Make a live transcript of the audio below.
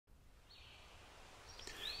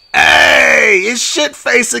Hey, it's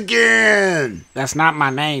Shitface again. That's not my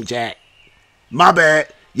name, Jack. My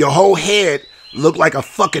bad. Your whole head looked like a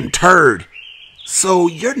fucking turd. So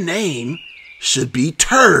your name should be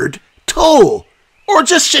Turd Tool. Or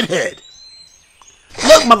just Shithead.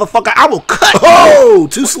 Look, motherfucker, I will cut. Oh,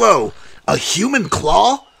 too slow. A human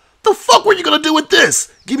claw? The fuck were you gonna do with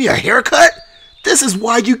this? Give me a haircut? This is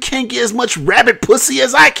why you can't get as much rabbit pussy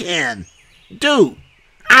as I can. Dude,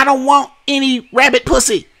 I don't want any rabbit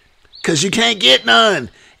pussy. Cause you can't get none.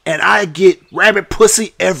 And I get rabbit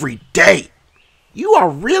pussy every day. You are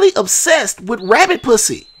really obsessed with rabbit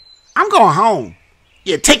pussy. I'm going home.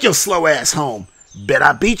 Yeah, take your slow ass home. Bet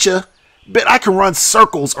I beat ya. Bet I can run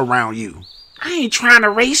circles around you. I ain't trying to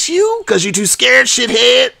race you. Cause you too scared,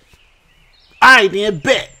 shithead? Alright then,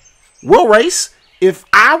 bet. We'll race. If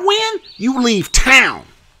I win, you leave town.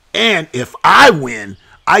 And if I win,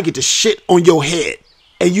 I get to shit on your head.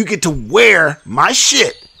 And you get to wear my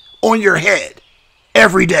shit on your head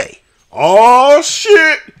every day. Oh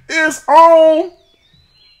shit, it's on.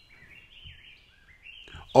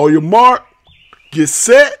 On your mark, get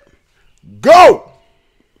set, go.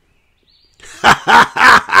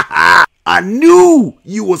 I knew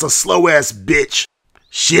you was a slow ass bitch.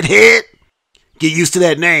 Shithead. Get used to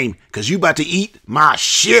that name, cause you about to eat my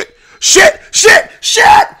shit. Shit,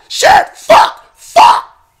 fuck.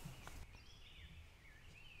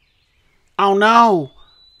 Oh no,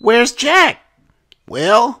 where's Jack?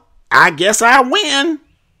 Well, I guess I win.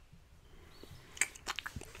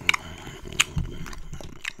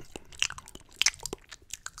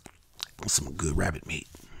 Some good rabbit meat.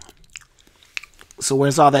 So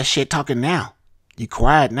where's all that shit talking now? You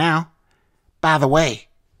quiet now. By the way,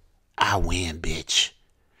 I win, bitch.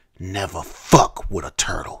 Never fuck with a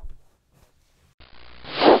turtle.